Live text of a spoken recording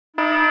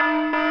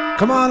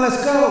Come on,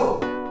 let's go!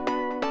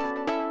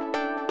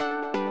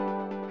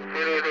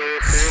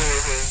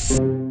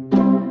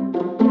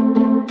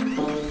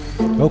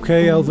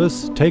 Okay,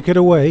 Elvis, take it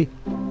away.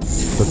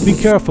 But be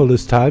careful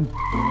this time.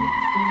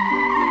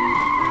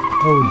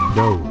 Oh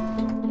no.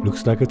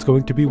 Looks like it's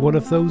going to be one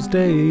of those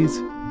days.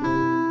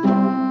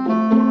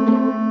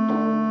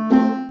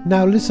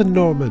 Now listen,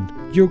 Norman.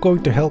 You're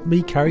going to help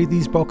me carry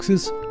these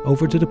boxes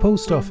over to the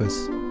post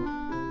office.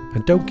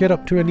 And don't get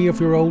up to any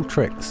of your old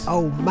tricks.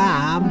 Oh,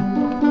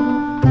 Mom.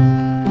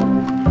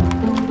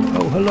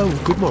 Oh, hello.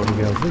 Good morning,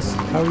 Elvis.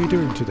 How are you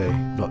doing today?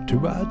 Not too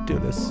bad,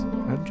 Dillis.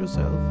 And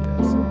yourself,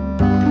 yes.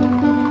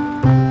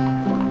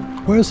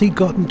 Where's he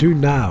gotten to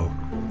now?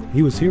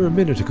 He was here a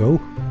minute ago.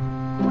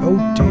 Oh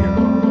dear.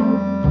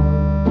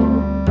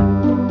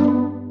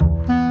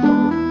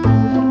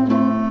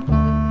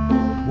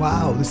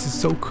 Wow, this is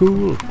so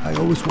cool. I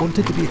always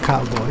wanted to be a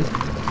cowboy.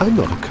 I'm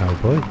not a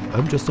cowboy.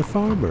 I'm just a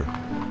farmer.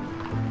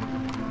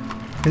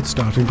 It's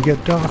starting to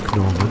get dark,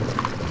 Norman.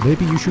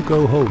 Maybe you should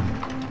go home.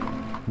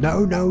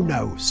 No, no,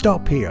 no.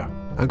 Stop here.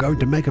 I'm going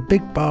to make a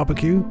big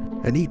barbecue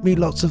and eat me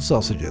lots of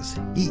sausages.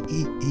 Eat.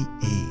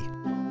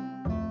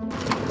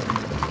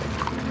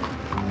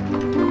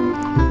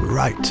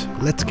 Right,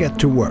 let's get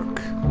to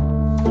work.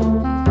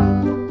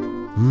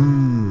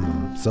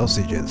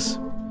 Sausages.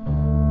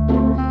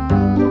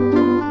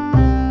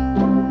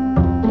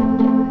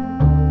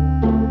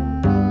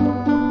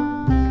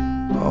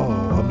 Oh,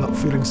 I'm not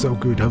feeling so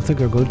good. I think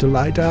I'm going to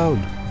lie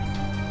down.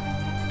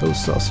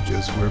 Those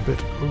sausages were a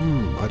bit...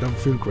 I don't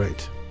feel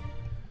great.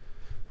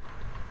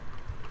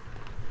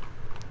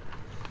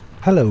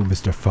 Hello,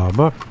 Mr.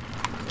 Farmer.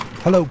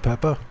 Hello,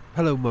 Peppa.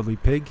 Hello, Mummy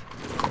Pig.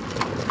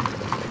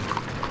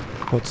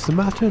 What's the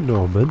matter,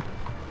 Norman?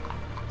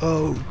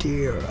 Oh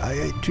dear, I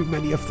ate too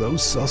many of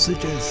those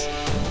sausages.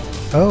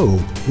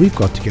 Oh, we've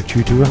got to get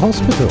you to a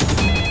hospital.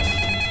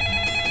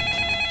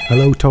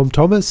 Hello, Tom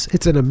Thomas.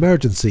 It's an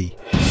emergency.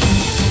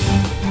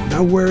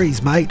 No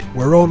worries, mate.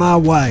 We're on our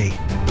way.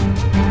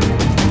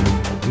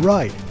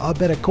 Right, I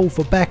better call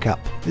for backup.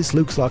 This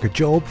looks like a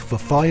job for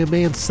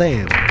Fireman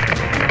Sam.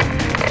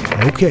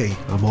 Okay,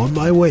 I'm on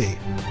my way.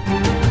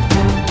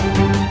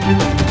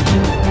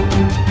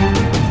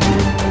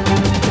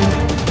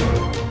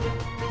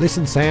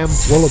 Listen, Sam,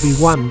 Wallaby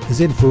 1 is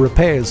in for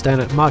repairs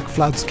down at Mike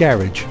Flood's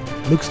garage.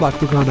 Looks like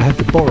we're going to have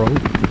to borrow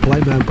the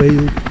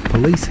Playmobil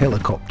police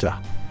helicopter.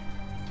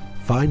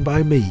 Fine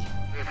by me.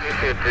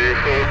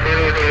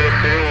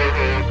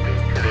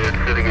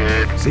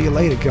 See you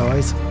later,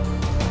 guys.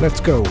 Let's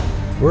go.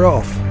 We're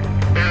off.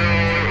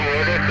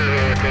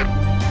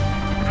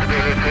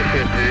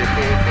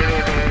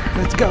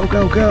 Let's go,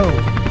 go, go.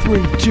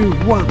 3, 2,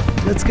 1.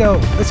 Let's go.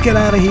 Let's get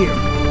out of here.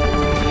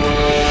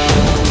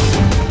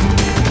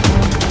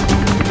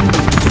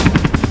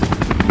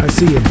 I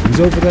see him. He's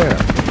over there.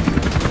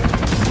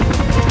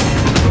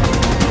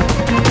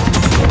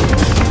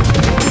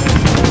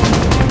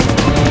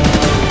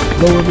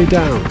 Lower me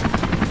down.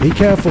 Be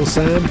careful,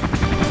 Sam.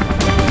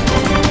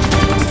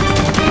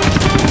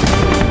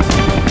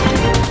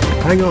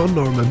 Hang on,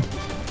 Norman.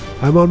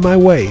 I'm on my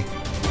way.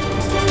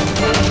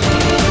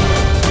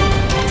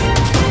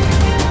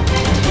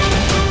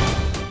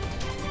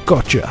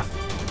 Gotcha.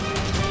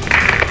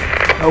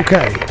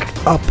 Okay,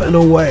 up and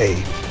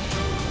away.